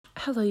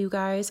Hello, you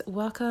guys.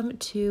 Welcome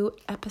to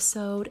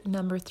episode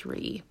number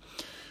 3.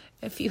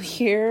 If you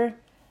hear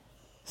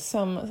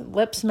some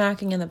lip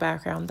smacking in the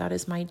background, that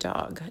is my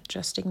dog.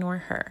 Just ignore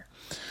her.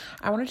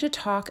 I wanted to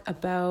talk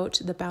about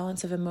the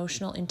balance of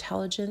emotional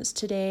intelligence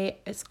today.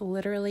 It's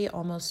literally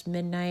almost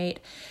midnight,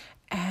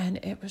 and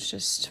it was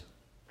just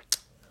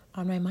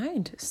on my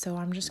mind. So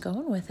I'm just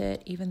going with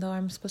it, even though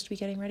I'm supposed to be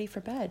getting ready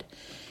for bed.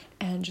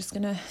 And just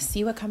going to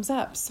see what comes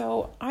up.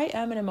 So I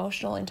am an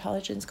emotional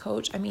intelligence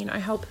coach. I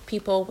help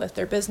people with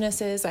their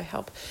businesses. I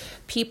help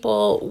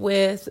people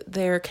with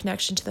their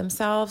connection to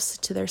themselves,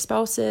 to their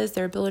spouses,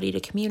 their ability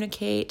to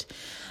communicate.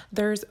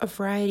 There's a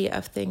variety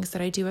of things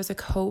that I do as a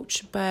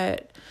coach,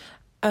 but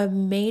a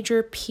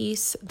major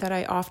piece that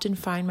I often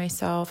find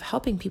myself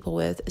helping people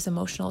with is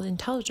emotional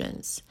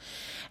intelligence.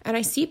 And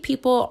I see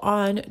people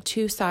on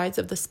two sides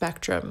of the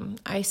spectrum.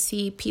 I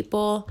see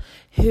people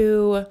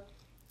who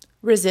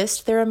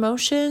resist their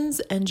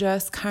emotions and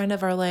just kind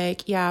of are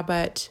like,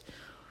 like,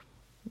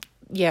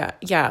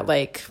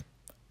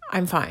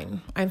 I'm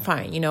fine,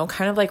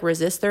 kind of like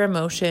resist their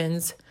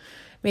emotions,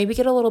 maybe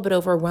get a little bit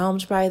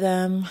overwhelmed by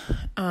them,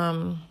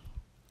 and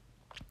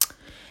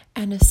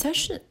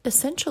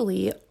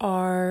essentially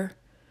are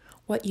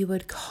what you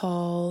would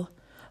call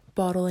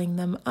bottling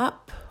them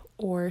up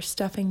or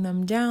stuffing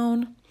them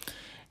down.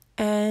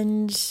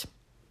 And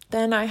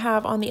then I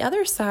have on the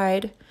other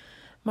side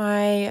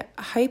my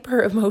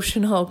hyper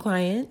emotional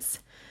clients.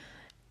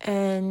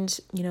 And,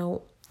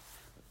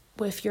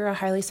 if you're a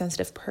highly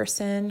sensitive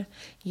person,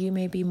 you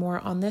may be more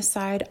on this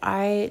side.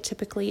 I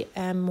typically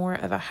am more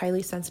of a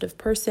highly sensitive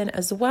person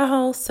as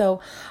well. So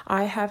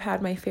I have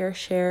had my fair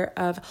share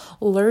of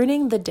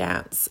learning the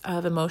dance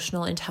of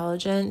emotional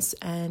intelligence,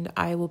 and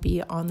I will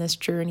be on this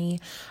journey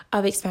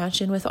of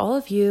expansion with all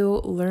of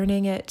you,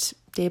 learning it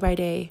day by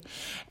day.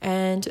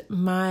 And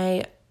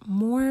my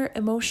more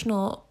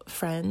emotional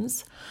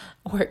friends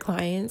or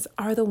clients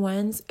are the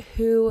ones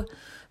who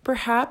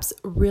perhaps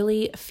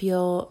really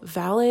feel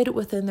valid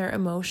within their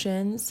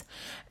emotions,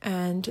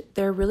 and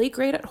they're really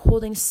great at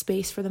holding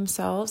space for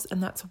themselves,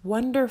 and that's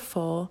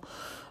wonderful.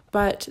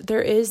 But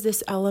there is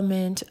this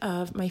element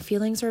of my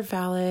feelings are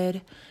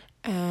valid,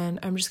 and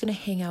I'm just going to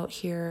hang out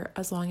here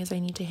as long as I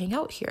need to hang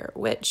out here,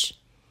 which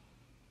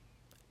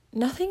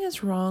nothing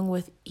is wrong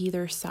with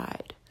either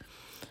side.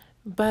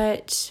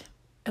 But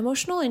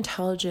emotional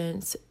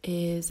intelligence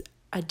is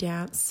a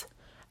dance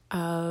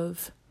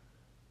of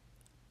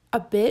a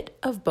bit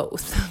of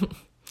both.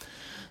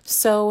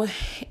 So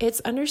it's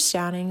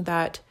understanding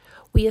that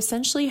we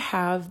essentially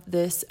have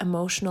this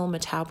emotional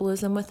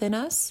metabolism within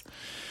us.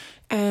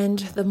 And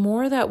the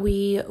more that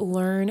we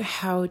learn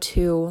how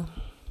to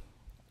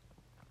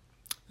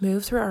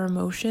move through our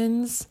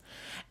emotions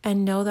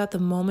and know that the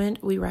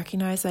moment we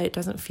recognize that it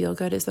doesn't feel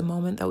good is the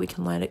moment that we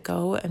can let it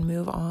go and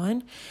move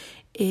on,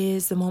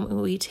 is the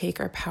moment we take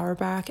our power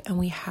back and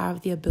we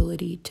have the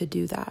ability to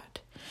do that.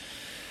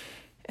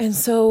 And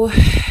so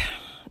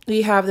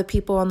we have the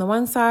people on the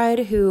one side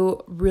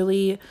who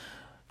really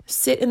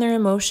sit in their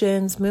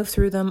emotions, move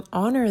through them,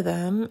 honor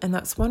them, and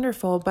that's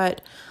wonderful. But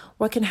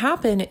what can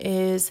happen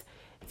is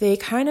they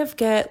kind of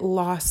get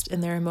lost in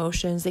their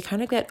emotions. They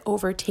kind of get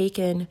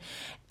overtaken,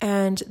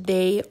 and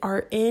they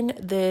are in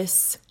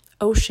this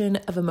ocean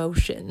of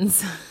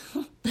emotions.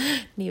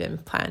 Didn't even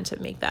plan to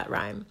make that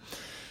rhyme.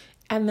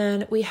 And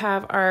then we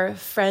have our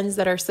friends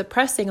that are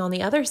suppressing on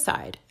the other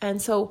side.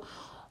 And so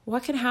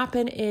what can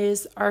happen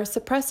is our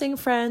suppressing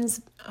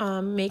friends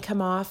may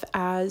come off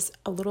as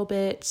a little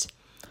bit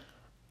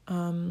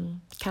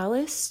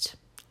calloused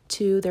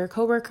to their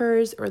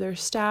coworkers or their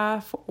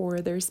staff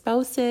or their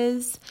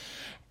spouses,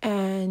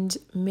 and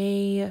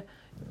may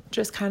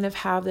just kind of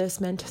have this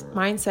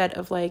mindset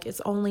of like,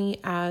 it's only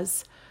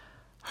as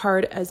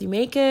hard as you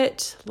make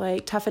it,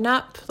 like toughen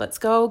up, let's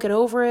go, get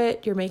over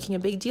it, you're making a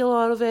big deal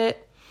out of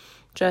it,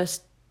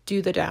 just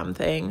do the damn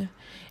thing.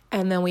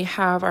 And then we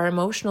have our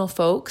emotional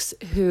folks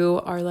who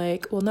are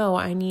like, well, no,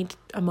 I need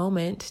a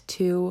moment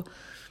to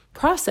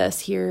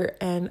process here,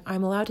 and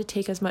I'm allowed to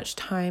take as much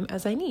time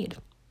as I need,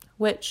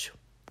 which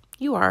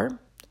you are.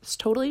 It's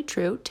totally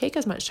true. Take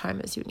as much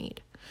time as you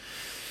need.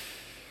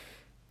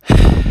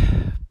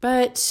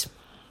 But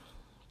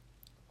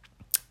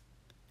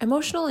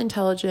emotional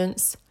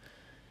intelligence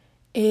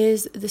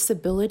is this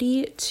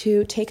ability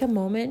to take a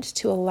moment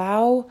to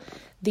allow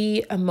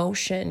the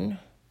emotion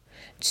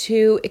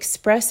to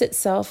express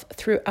itself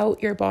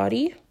throughout your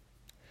body.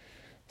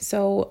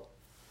 So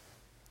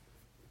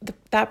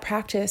that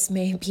practice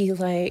may be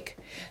like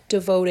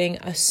devoting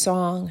a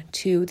song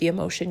to the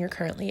emotion you're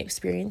currently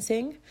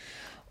experiencing,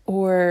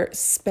 or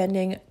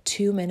spending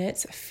 2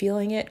 minutes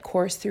feeling it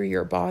course through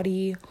your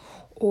body,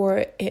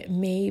 or it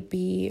may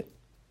be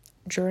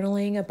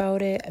journaling about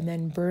it and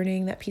then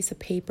burning that piece of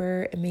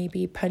paper. It may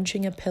be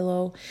punching a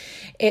pillow.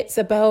 It's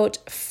about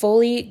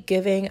fully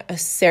giving a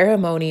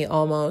ceremony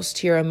almost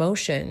to your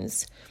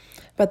emotions,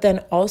 but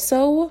then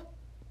also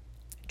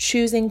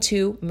choosing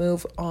to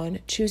move on,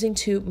 choosing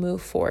to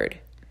move forward,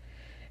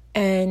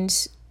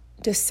 and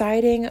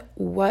deciding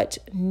what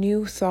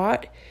new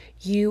thought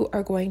you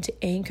are going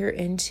to anchor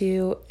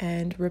into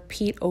and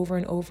repeat over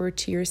and over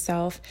to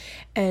yourself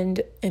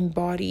and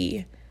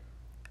embody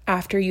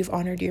after you've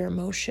honored your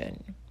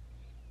emotion.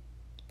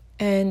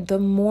 And the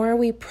more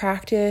we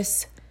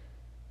practice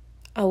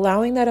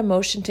allowing that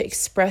emotion to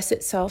express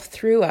itself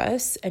through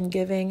us and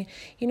giving,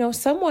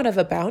 somewhat of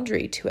a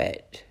boundary to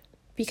it,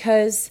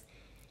 because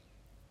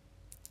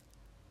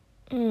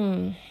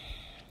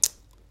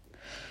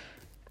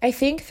I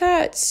think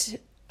that,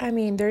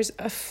 there's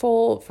a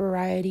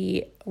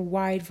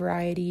wide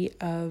variety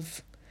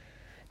of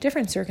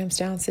different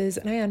circumstances,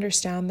 and I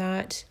understand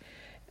that.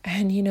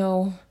 And,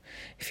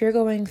 if you're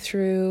going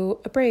through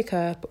a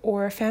breakup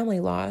or a family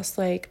loss,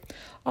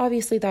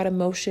 obviously that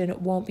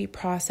emotion won't be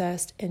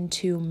processed in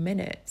 2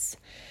 minutes.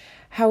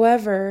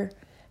 However,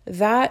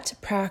 that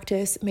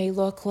practice may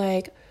look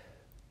like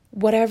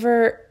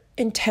whatever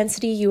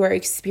intensity you are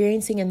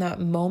experiencing in that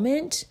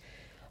moment,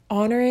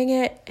 honoring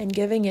it and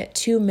giving it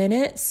 2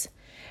 minutes,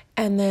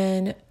 and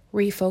then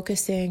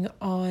refocusing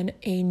on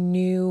a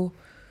new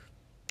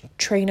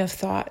train of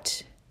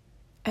thought,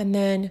 and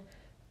then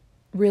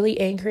really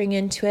anchoring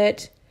into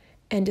it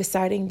and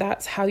deciding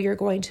that's how you're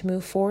going to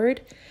move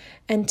forward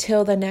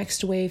until the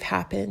next wave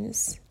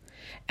happens,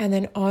 and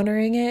then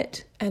honoring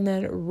it and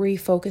then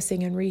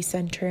refocusing and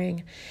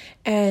recentering.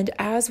 And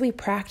as we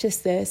practice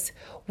this,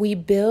 we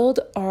build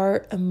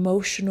our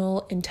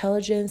emotional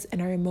intelligence and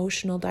our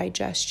emotional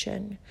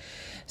digestion.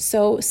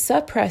 So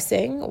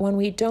suppressing, when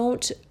we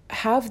don't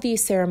have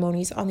these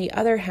ceremonies, on the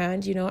other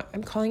hand,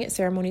 I'm calling it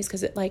ceremonies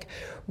because it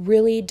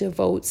really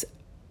devotes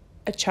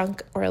a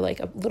chunk or a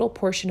little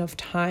portion of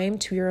time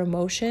to your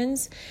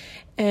emotions,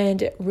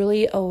 and it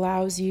really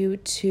allows you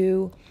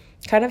to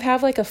kind of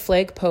have a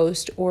flag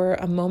post or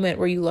a moment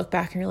where you look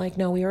back and you're like,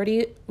 no, we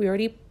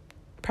already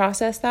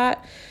processed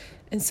that.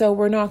 And so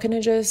we're not going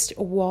to just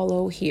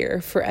wallow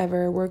here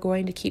forever. We're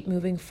going to keep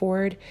moving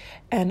forward.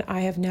 And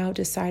I have now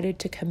decided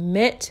to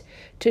commit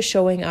to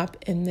showing up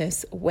in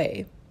this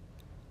way.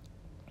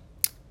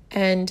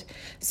 And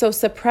so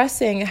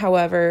suppressing,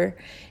 however,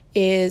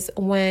 is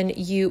when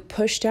you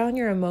push down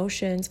your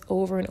emotions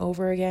over and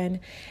over again.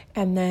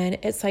 And then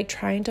it's like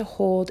trying to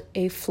hold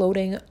a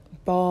floating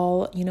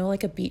ball,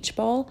 like a beach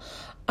ball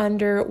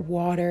under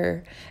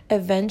water.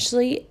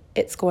 Eventually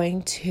it's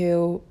going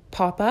to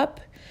pop up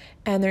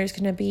and there's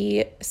going to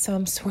be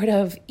some sort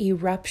of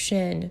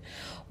eruption,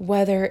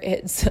 whether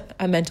it's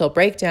a mental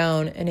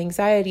breakdown, an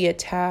anxiety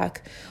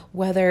attack,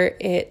 whether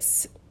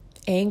it's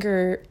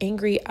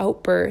angry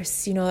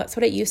outbursts. That's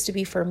what it used to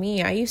be for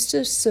me. I used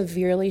to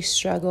severely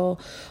struggle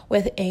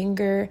with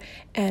anger,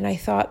 and I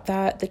thought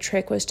that the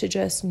trick was to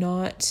just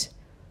not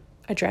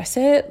address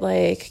it.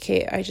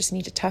 Okay, I just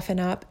need to toughen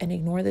up and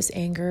ignore this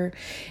anger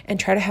and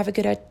try to have a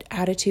good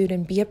attitude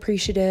and be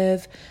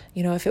appreciative.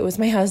 If it was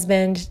my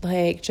husband,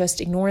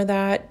 just ignore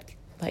that.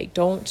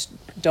 Don't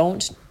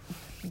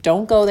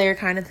go there,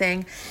 kind of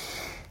thing.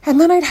 And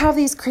then I'd have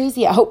these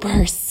crazy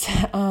outbursts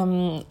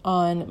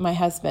on my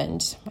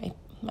husband,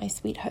 my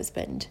sweet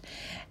husband.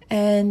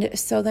 And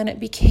so then it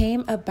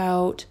became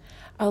about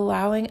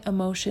allowing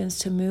emotions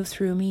to move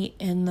through me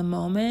in the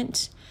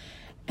moment.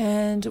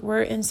 And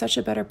we're in such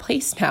a better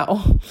place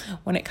now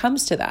when it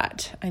comes to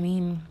that. I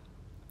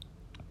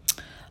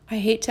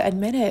hate to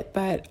admit it,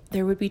 but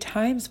there would be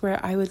times where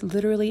I would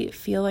literally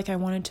feel like I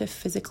wanted to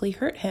physically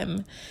hurt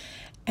him.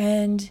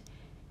 And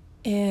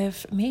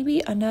if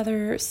maybe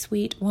another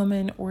sweet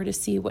woman were to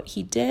see what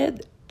he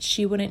did,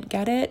 she wouldn't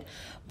get it.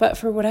 But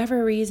for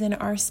whatever reason,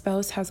 our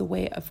spouse has a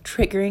way of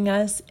triggering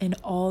us in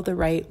all the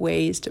right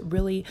ways to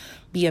really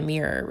be a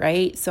mirror,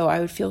 right? So I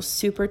would feel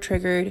super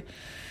triggered,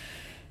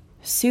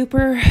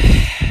 super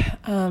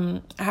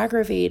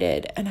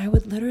aggravated, and I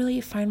would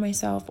literally find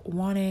myself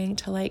wanting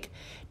to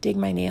dig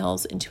my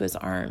nails into his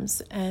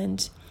arms,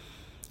 and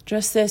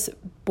just this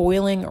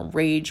boiling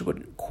rage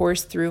would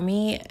course through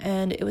me.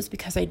 And it was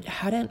because I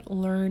hadn't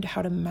learned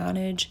how to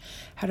manage,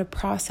 how to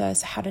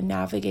process, how to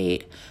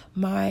navigate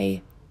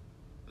my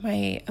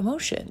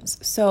emotions.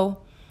 So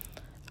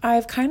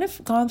I've kind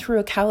of gone through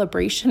a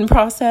calibration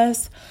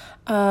process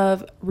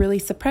of really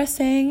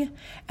suppressing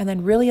and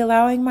then really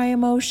allowing my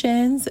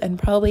emotions, and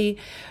probably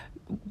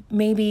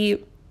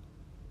maybe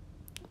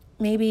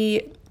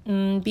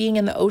being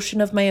in the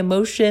ocean of my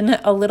emotion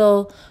a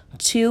little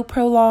too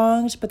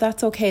prolonged, but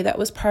that's okay. That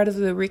was part of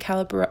the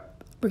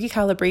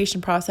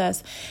recalibration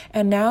process.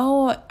 And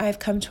now I've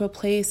come to a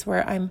place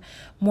where I'm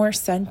more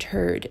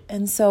centered.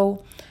 And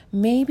so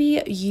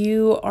maybe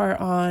you are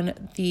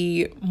on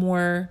the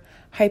more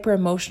hyper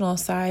emotional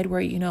side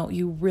where,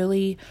 you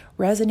really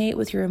resonate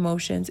with your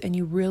emotions and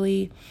you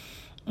really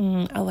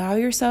allow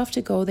yourself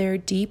to go there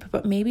deep,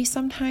 but maybe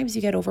sometimes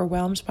you get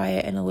overwhelmed by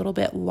it and a little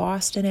bit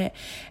lost in it.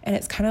 And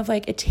it's kind of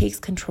like it takes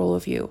control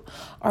of you.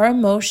 Our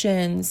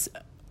emotions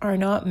are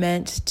not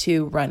meant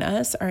to run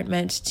us, aren't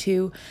meant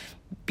to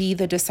be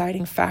the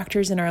deciding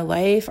factors in our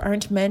life,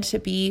 aren't meant to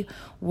be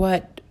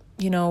what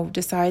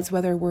decides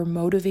whether we're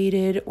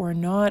motivated or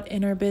not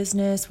in our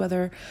business,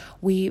 whether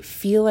we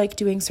feel like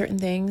doing certain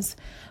things.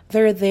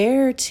 They're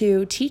there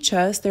to teach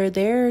us. They're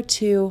there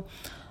to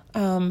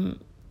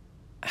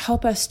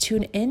help us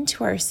tune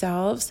into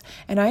ourselves,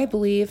 and I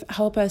believe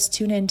help us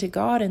tune into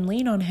God and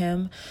lean on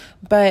Him.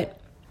 But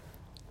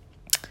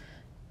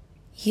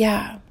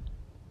yeah,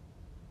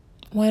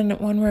 when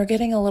we're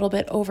getting a little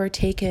bit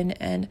overtaken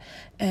and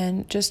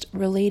just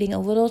relating a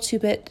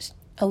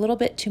little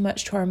bit too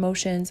much to our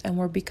emotions, and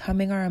we're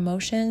becoming our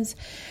emotions,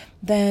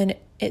 then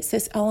it's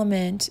this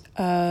element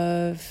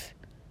of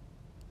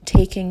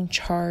taking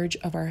charge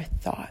of our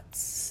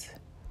thoughts,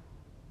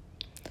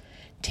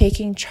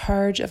 taking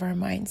charge of our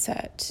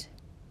mindset.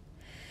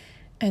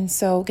 And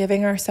so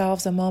giving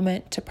ourselves a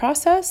moment to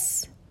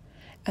process,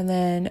 and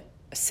then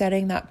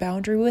setting that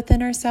boundary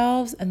within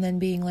ourselves, and then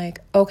being like,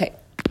 okay,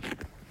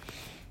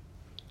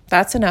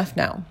 that's enough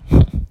now.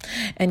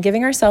 And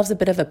giving ourselves a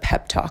bit of a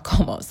pep talk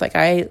almost. Like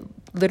I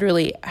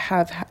literally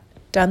have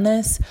done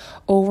this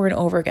over and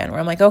over again, where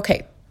I'm like,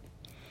 okay,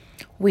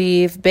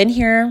 we've been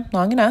here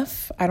long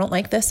enough. I don't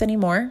like this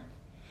anymore.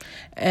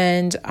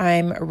 And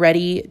I'm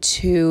ready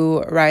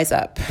to rise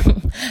up.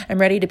 I'm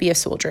ready to be a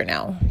soldier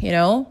now, you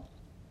know?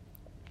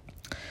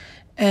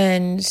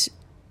 And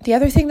the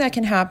other thing that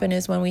can happen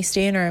is when we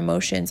stay in our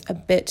emotions a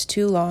bit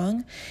too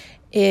long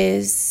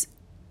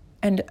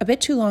and a bit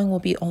too long will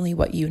be only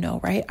what you know,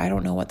 right? I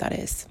don't know what that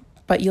is,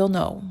 but you'll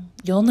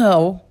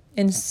know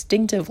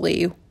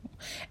instinctively.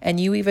 And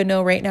you even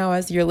know right now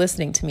as you're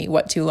listening to me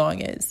what too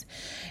long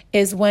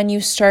is when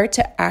you start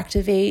to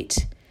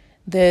activate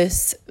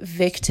this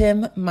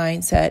victim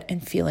mindset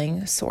and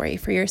feeling sorry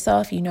for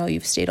yourself. You know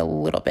you've stayed a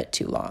little bit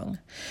too long.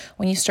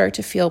 When you start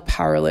to feel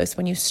powerless,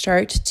 when you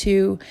start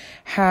to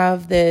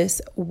have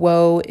this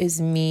woe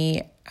is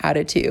me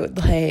attitude,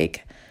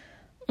 like,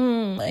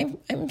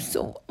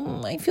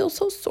 I feel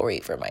so sorry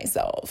for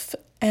myself.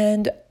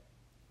 And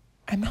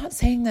I'm not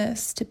saying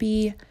this to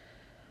be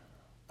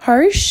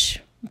harsh,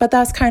 but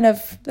that's kind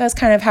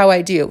of how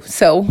I do.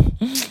 So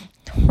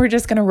we're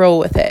just going to roll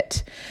with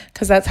it,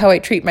 because that's how I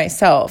treat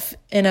myself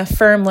in a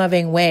firm,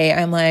 loving way.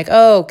 I'm like,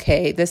 oh,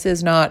 okay, this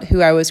is not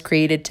who I was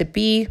created to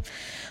be.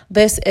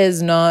 This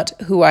is not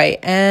who I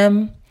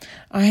am.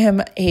 I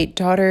am a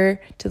daughter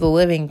to the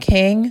living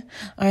King.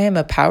 I am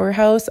a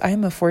powerhouse. I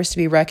am a force to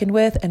be reckoned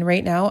with. And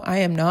right now I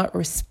am not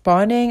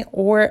responding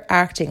or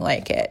acting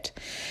like it.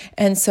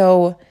 And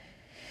so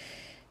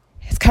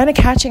it's kind of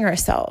catching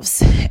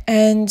ourselves.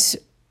 And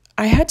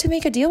I had to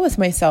make a deal with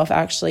myself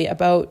actually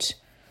about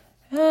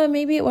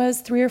maybe it was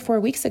 3 or 4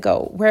 weeks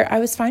ago, where I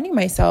was finding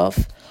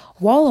myself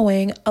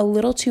wallowing a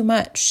little too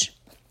much.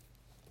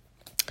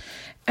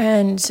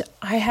 And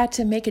I had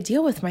to make a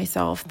deal with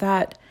myself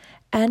that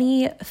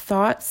any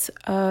thoughts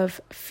of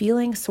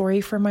feeling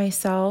sorry for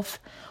myself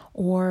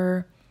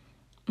or,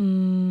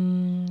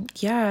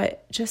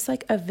 just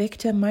like a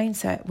victim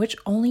mindset, which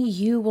only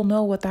you will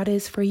know what that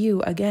is for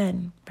you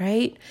again,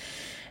 right?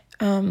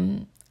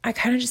 I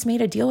kind of just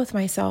made a deal with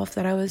myself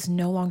that I was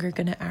no longer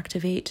going to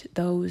activate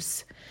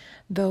those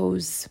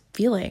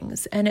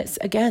feelings. And it's,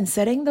 again,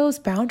 setting those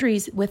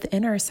boundaries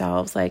within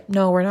ourselves, like,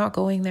 no, we're not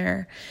going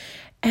there.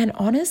 And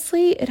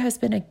honestly, it has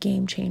been a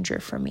game changer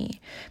for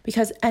me,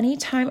 because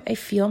anytime I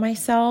feel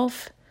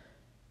myself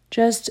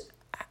just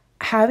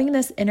having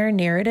this inner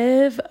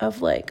narrative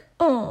of like,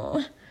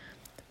 oh,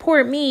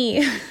 poor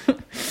me,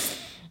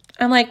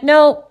 I'm like,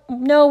 no,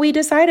 we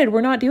decided we're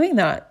not doing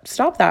that.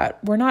 Stop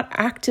that. We're not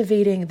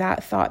activating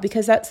that thought,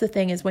 because that's the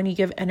thing, is when you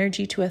give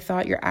energy to a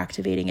thought, you're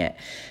activating it.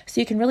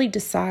 So you can really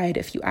decide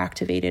if you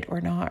activate it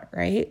or not,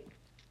 right?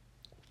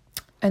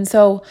 And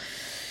so,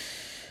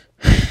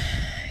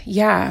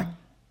 yeah.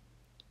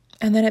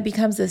 And then it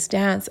becomes this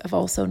dance of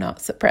also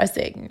not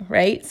suppressing,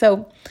 right?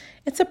 So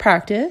it's a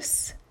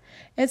practice.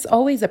 It's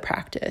always a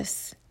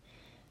practice.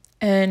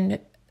 And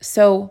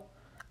so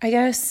I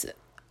guess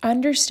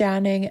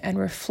understanding and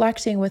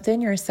reflecting within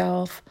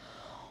yourself,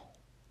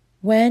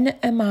 when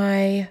am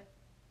I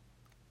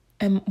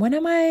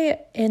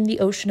in the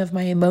ocean of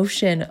my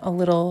emotion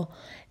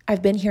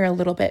I've been here a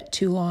little bit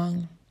too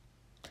long?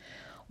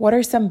 What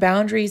are some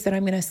boundaries that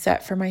I'm going to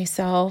set for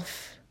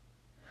myself?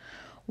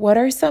 What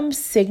are some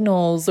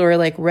signals or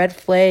like red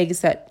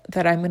flags that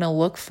I'm going to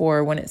look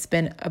for when it's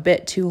been a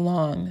bit too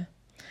long?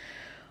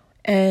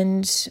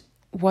 And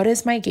what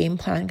is my game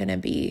plan going to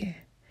be?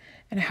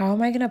 And how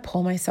am I going to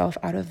pull myself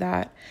out of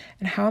that?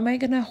 And how am I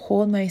going to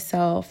hold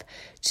myself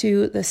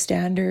to the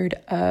standard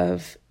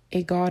of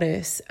a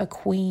goddess, a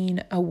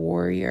queen, a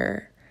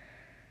warrior?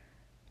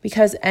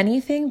 Because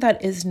anything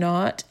that is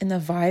not in the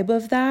vibe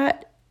of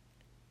that,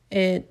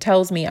 it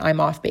tells me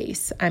I'm off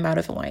base. I'm out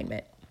of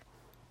alignment.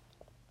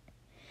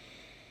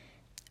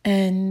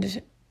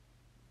 And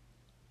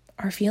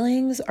our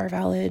feelings are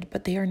valid,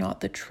 but they are not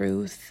the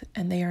truth,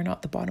 and they are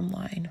not the bottom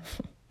line.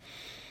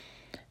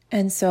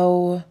 And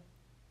so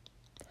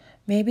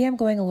maybe I'm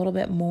going a little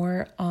bit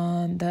more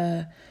on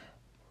the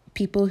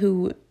people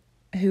who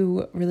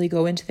really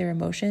go into their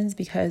emotions,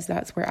 because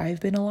that's where I've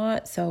been a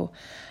lot. So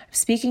I'm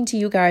speaking to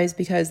you guys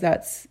because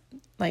that's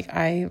like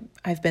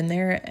I've been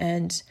there,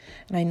 and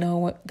I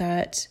know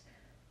that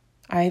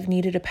I've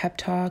needed a pep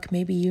talk.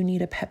 Maybe you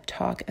need a pep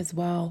talk as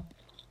well.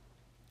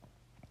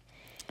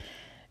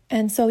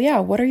 And so, yeah,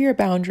 what are your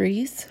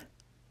boundaries?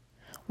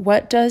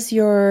 what does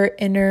your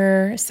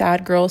inner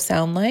sad girl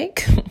sound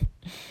like?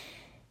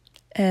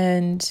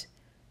 And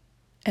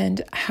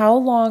how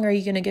long are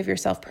you going to give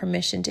yourself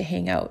permission to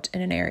hang out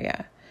in an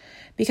area?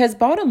 Because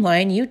bottom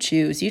line, you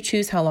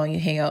choose how long you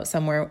hang out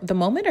somewhere. The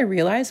moment I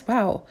realized,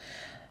 wow,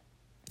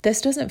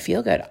 this doesn't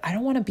feel good, I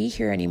don't want to be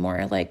here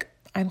anymore, like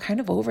I'm kind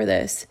of over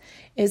this,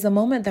 is the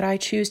moment that I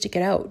choose to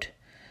get out.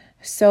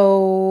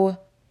 So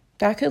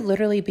that could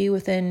literally be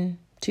within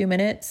 2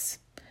 minutes.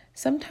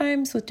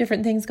 Sometimes with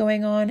different things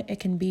going on, it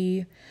can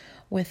be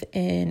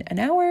within an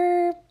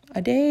hour,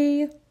 a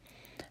day.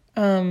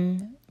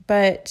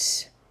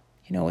 But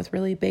with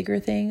really bigger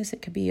things,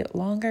 it could be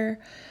longer.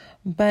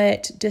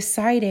 But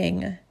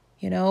deciding,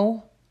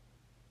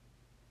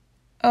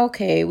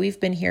 okay, we've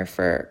been here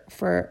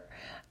for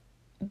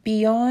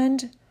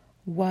beyond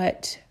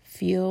what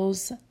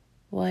feels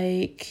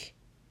like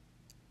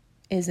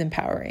is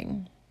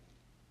empowering.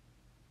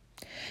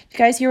 You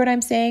guys hear what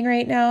I'm saying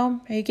right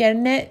now? Are you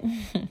getting it?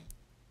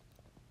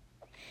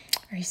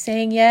 Are you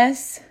saying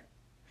yes?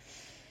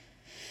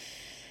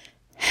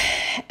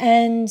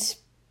 And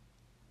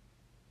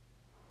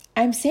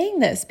I'm saying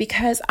this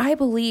because I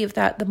believe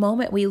that the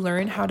moment we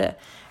learn how to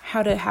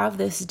have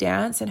this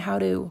dance and how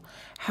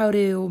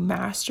to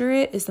master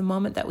it is the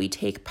moment that we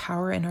take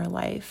power in our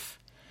life.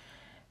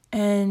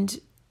 And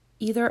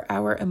either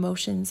our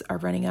emotions are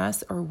running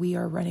us or we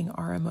are running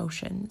our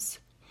emotions.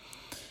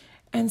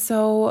 And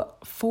so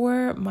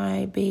for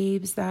my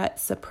babes that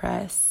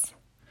suppress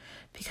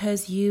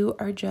because you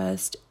are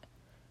just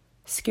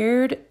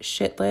scared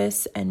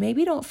shitless and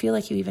maybe don't feel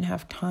like you even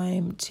have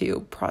time to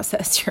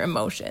process your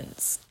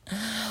emotions.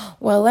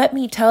 Well, let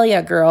me tell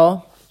you,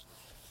 girl.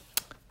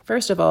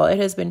 First of all, it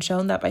has been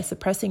shown that by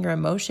suppressing your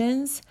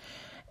emotions,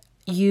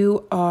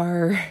 you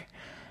are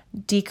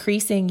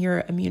decreasing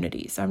your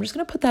immunity. So I'm just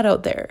going to put that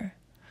out there.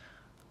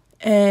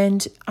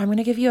 And I'm going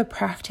to give you a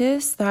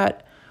practice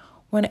that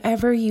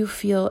whenever you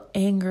feel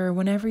anger,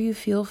 whenever you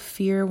feel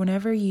fear,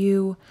 whenever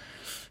you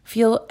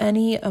feel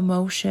any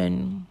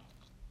emotion,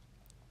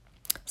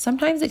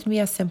 sometimes it can be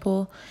as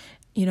simple,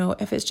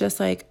 if it's just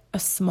like a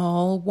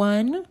small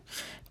one,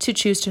 to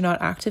choose to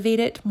not activate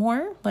it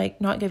more, like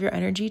not give your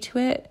energy to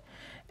it.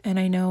 And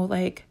I know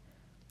like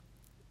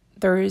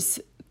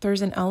there's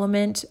an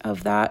element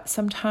of that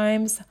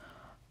sometimes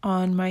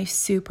on my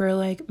super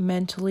like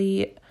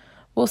mentally,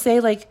 we'll say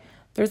like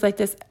there's like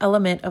this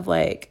element of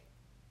like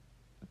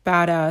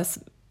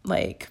badass,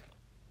 like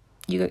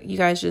you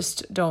guys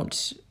just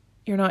don't,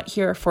 you're not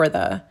here for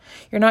the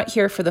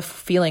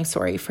feeling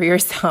sorry for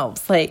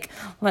yourselves. Like,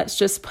 let's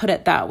just put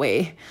it that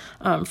way.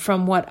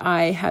 From what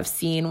I have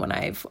seen when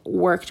I've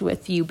worked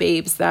with you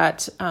babes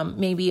that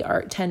maybe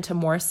tend to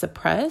more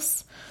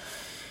suppress.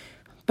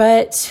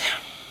 But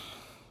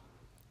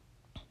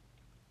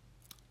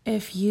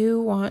if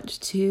you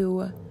want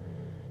to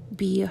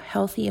be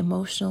healthy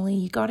emotionally,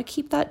 you got to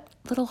keep that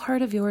little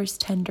heart of yours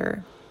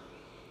tender.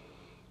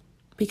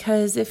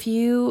 Because if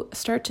you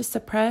start to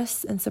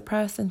suppress and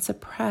suppress and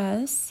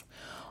suppress,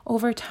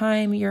 over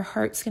time, your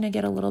heart's going to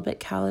get a little bit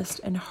calloused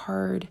and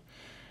hard.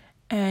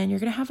 And you're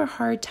going to have a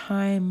hard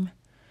time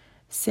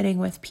sitting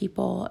with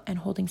people and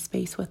holding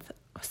space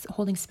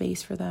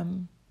for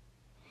them.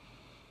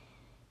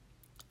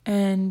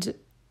 And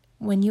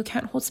when you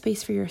can't hold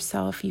space for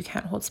yourself, you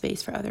can't hold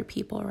space for other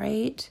people,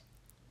 right?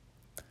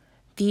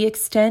 The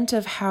extent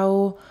of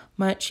how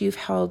much you've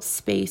held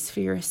space for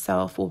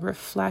yourself will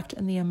reflect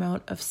in the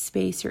amount of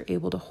space you're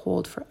able to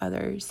hold for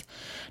others.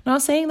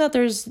 Not saying that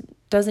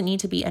doesn't need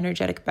to be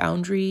energetic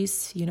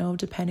boundaries,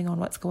 depending on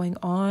what's going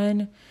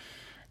on,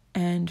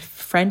 and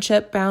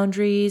friendship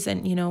boundaries,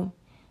 and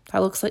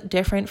that looks like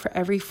different for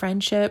every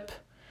friendship.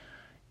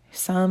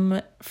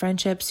 Some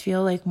friendships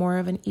feel like more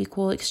of an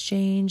equal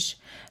exchange.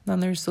 And then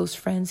there's those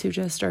friends who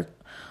just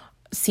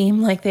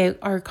seem like they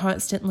are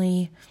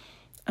constantly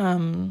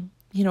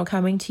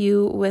coming to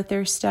you with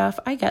their stuff.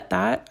 I get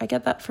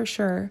that for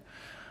sure.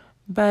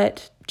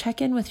 But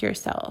check in with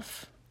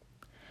yourself.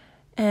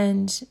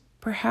 And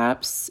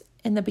perhaps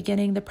in the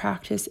beginning, the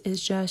practice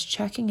is just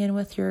checking in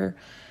with your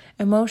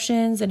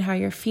emotions and how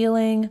you're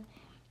feeling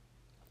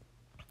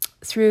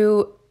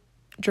through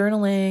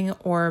journaling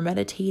or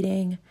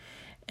meditating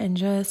and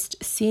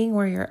just seeing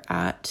where you're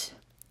at.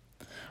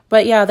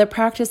 But yeah, the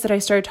practice that I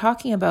started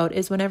talking about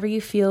is whenever you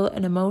feel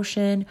an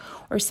emotion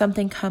or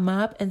something come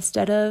up,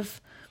 instead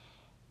of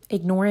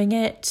ignoring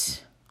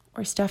it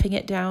or stuffing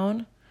it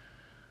down,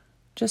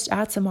 just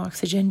add some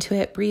oxygen to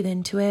it, breathe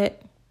into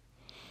it,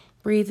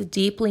 breathe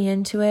deeply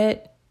into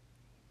it,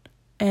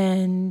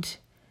 and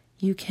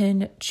you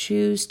can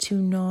choose to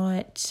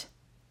not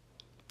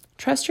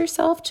trust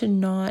yourself to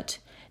not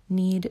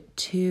need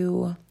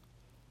to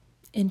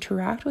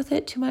interact with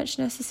it too much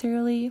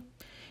necessarily. You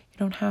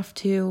don't have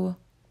to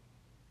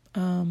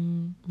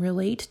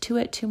relate to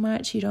it too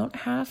much. You don't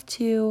have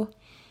to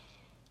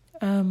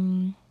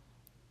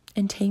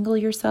entangle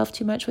yourself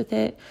too much with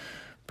it.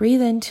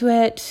 Breathe into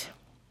it.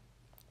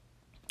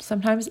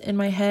 Sometimes in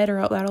my head or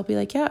out loud, I'll be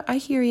like, yeah, I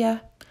hear ya.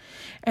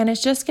 And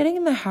it's just getting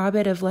in the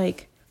habit of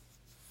like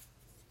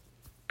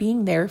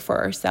being there for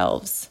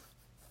ourselves.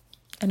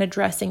 and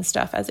addressing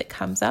stuff as it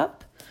comes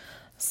up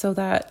so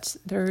that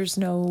there's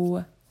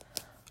no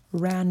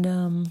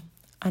random,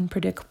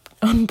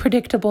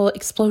 unpredictable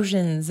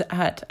explosions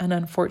at an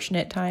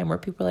unfortunate time where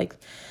people are like,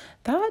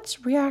 that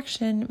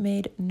reaction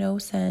made no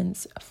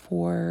sense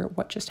for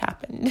what just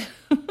happened.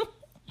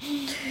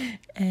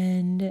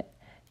 And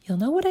you'll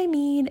know what I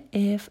mean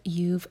if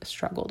you've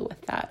struggled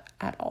with that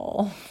at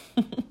all,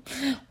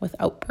 with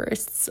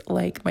outbursts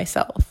like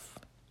myself.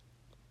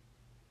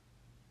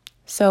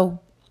 So,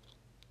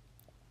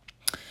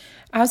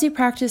 as you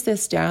practice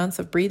this dance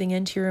of breathing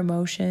into your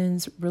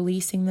emotions,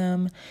 releasing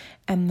them,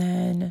 and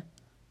then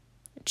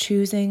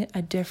choosing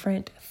a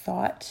different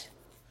thought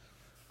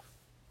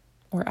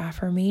or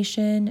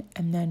affirmation,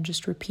 and then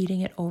just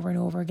repeating it over and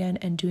over again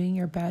and doing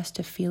your best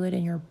to feel it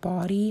in your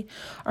body.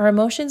 Our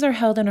emotions are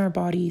held in our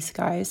bodies,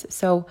 guys.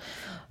 So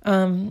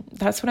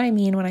that's what I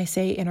mean when I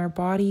say in our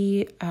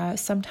body.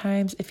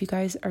 Sometimes if you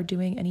guys are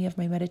doing any of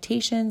my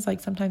meditations, like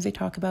sometimes I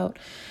talk about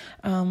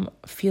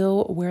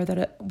feel where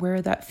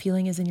that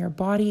feeling is in your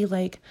body.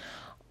 Like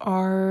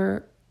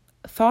our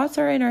thoughts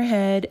are in our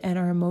head and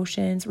our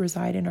emotions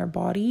reside in our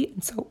body.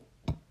 And so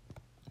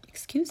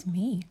excuse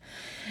me.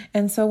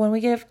 And so when we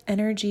give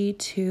energy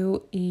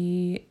to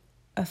a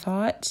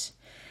thought,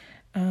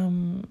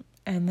 and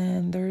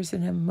then there's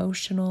an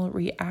emotional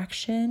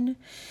reaction,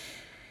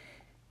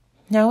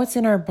 now it's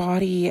in our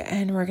body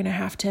and we're going to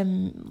have to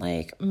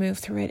move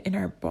through it in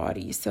our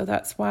body. So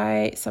that's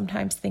why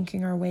sometimes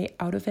thinking our way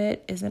out of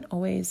it isn't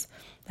always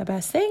the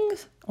best thing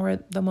or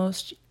the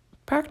most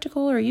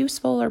practical or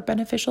useful or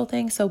beneficial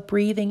thing. So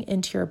breathing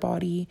into your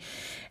body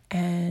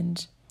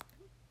and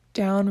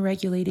down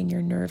regulating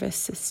your nervous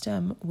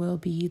system will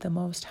be the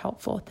most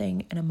helpful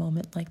thing in a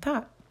moment like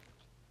that.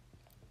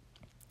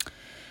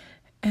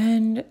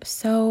 And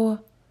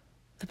so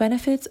the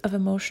benefits of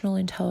emotional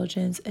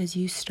intelligence is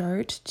you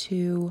start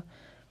to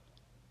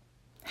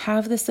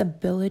have this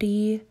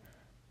ability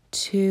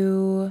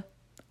to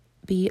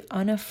be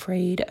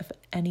unafraid of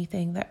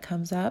anything that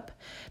comes up,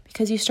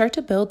 because you start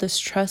to build this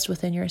trust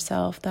within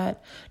yourself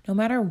that no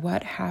matter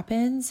what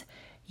happens,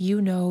 you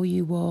know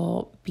you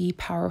will be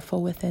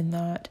powerful within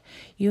that.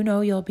 You know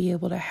you'll be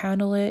able to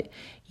handle it.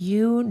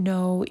 You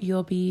know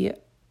you'll be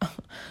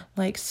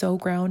so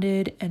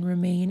grounded and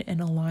remain in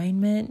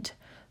alignment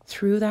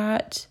through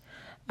that.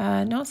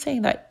 Not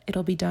saying that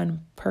it'll be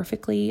done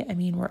perfectly. I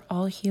mean, we're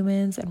all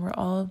humans and we're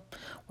all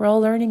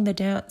learning the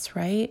dance,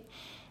 right?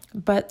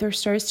 But there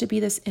starts to be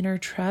this inner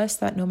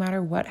trust that no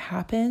matter what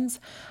happens,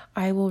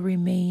 I will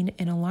remain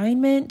in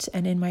alignment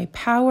and in my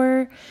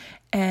power,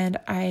 and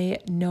I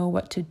know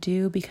what to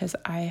do because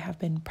I have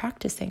been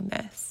practicing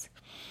this.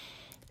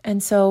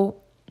 And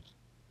so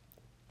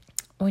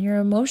when your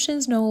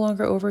emotions no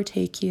longer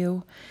overtake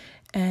you,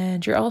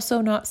 and you're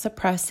also not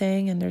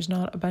suppressing, and there's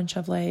not a bunch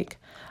of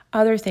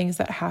other things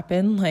that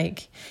happen,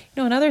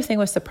 another thing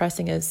with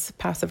suppressing is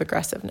passive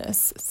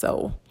aggressiveness.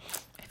 So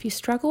if you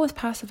struggle with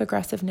passive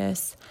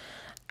aggressiveness,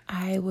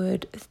 I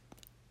would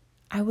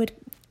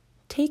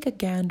take a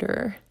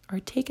gander or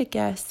take a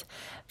guess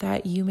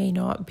that you may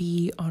not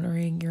be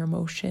honoring your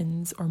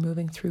emotions or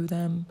moving through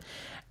them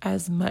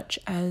as much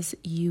as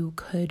you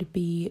could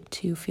be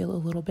to feel a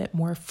little bit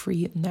more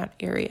free in that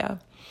area.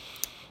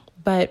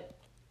 But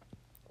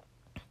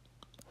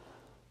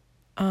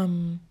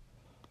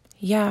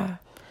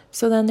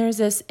so then there's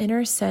this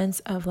inner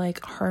sense of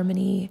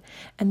harmony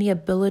and the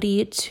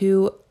ability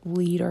to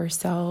lead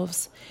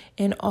ourselves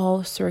in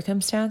all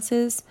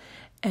circumstances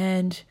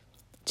and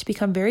to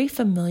become very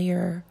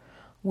familiar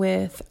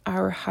with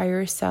our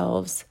higher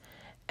selves.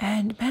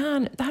 And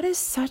man, that is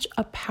such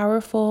a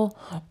powerful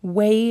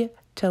way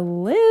to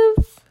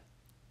live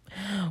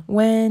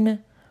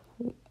when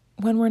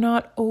we're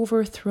not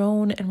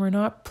overthrown and we're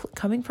not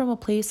coming from a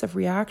place of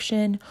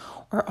reaction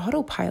or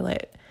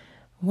autopilot,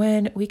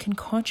 when we can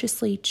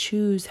consciously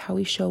choose how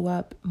we show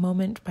up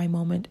moment by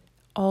moment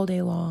all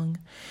day long.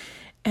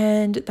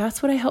 And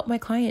that's what I help my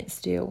clients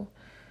do,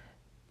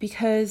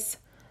 because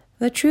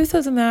the truth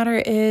of the matter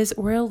is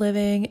we're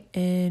living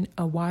in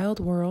a wild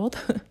world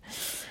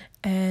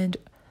and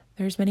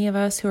there's many of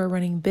us who are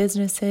running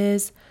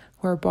businesses,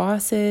 who are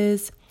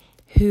bosses,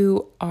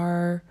 who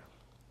are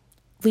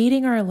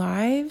leading our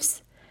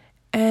lives,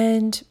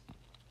 and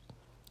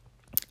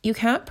you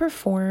can't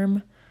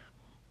perform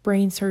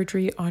brain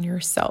surgery on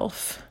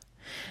yourself.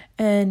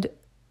 And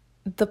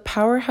the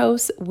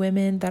powerhouse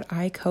women that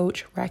I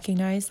coach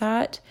recognize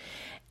that,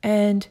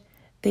 and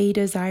they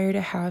desire to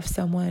have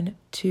someone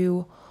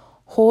to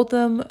hold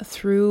them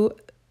through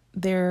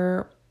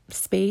their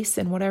space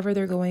and whatever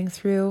they're going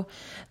through,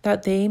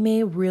 that they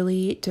may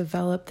really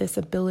develop this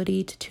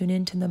ability to tune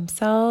into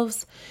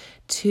themselves,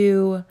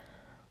 to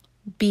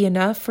be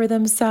enough for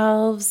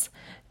themselves,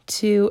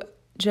 to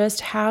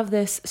just have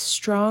this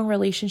strong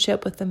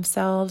relationship with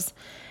themselves.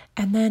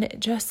 And then it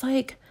just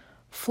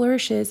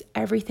flourishes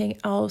everything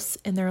else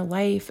in their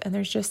life. And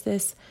there's just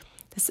this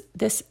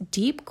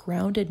deep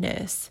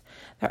groundedness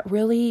that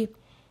really,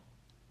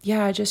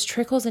 just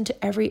trickles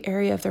into every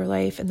area of their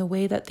life, and the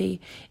way that they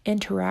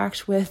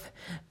interact with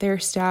their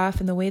staff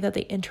and the way that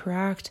they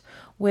interact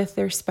with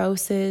their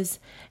spouses,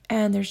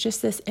 and there's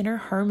just this inner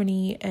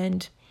harmony,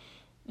 and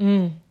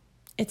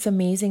it's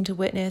amazing to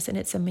witness, and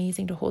it's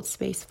amazing to hold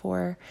space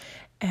for,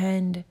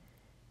 and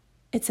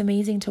it's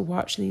amazing to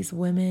watch these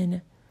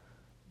women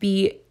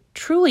be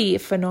truly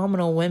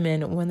phenomenal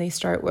women when they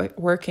start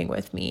working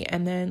with me,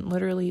 and then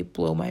literally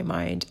blow my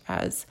mind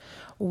as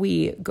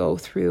we go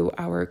through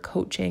our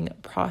coaching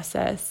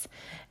process.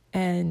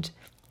 And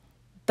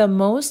the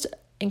most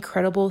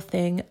incredible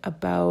thing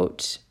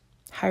about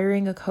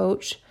hiring a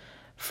coach,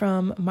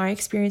 from my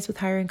experience with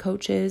hiring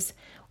coaches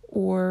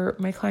or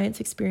my clients'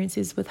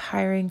 experiences with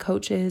hiring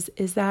coaches,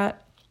 is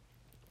that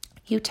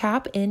you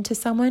tap into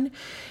someone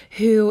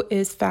who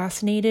is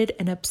fascinated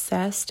and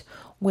obsessed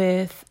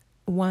with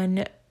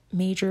one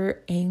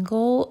major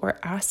angle or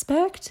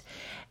aspect.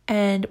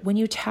 And when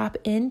you tap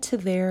into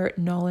their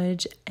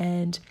knowledge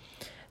and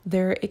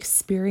their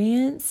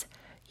experience,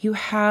 you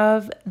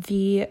have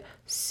the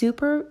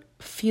super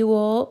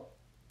fuel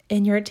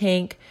in your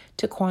tank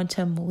to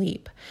quantum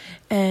leap.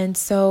 And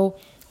so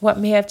what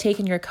may have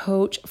taken your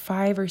coach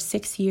 5 or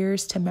 6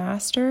 years to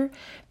master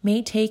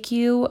may take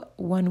you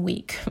 1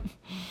 week.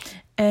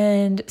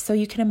 And so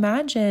you can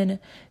imagine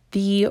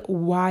the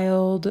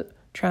wild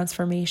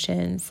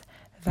transformations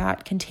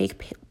that can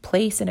take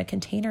place in a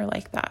container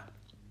like that.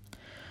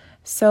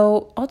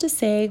 So I'll just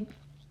say,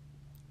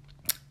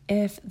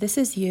 if this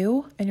is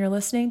you and you're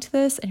listening to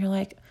this and you're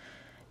like,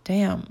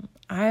 damn,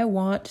 I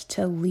want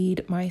to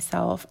lead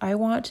myself. I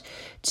want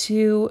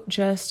to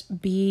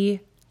just be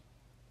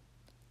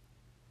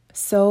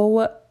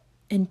so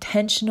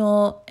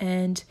intentional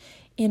and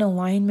in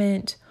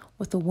alignment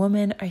with the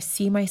woman I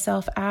see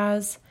myself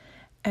as,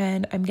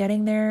 and I'm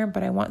getting there,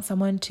 but I want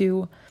someone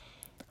to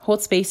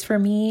hold space for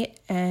me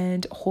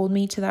and hold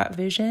me to that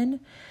vision,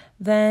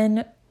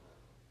 then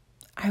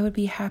I would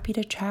be happy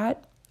to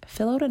chat.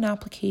 Fill out an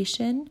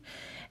application,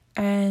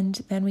 and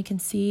then we can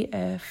see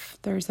if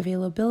there's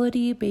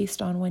availability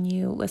based on when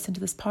you listen to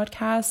this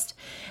podcast,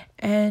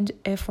 and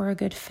if we're a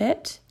good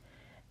fit,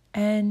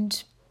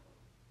 and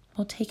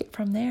we'll take it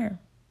from there.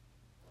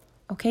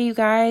 Okay, you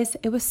guys,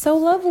 it was so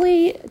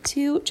lovely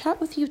to chat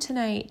with you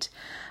tonight.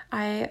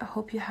 I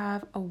hope you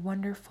have a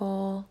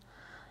wonderful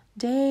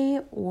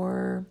day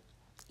or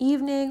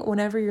evening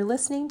whenever you're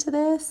listening to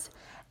this,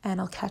 and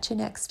I'll catch you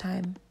next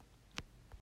time.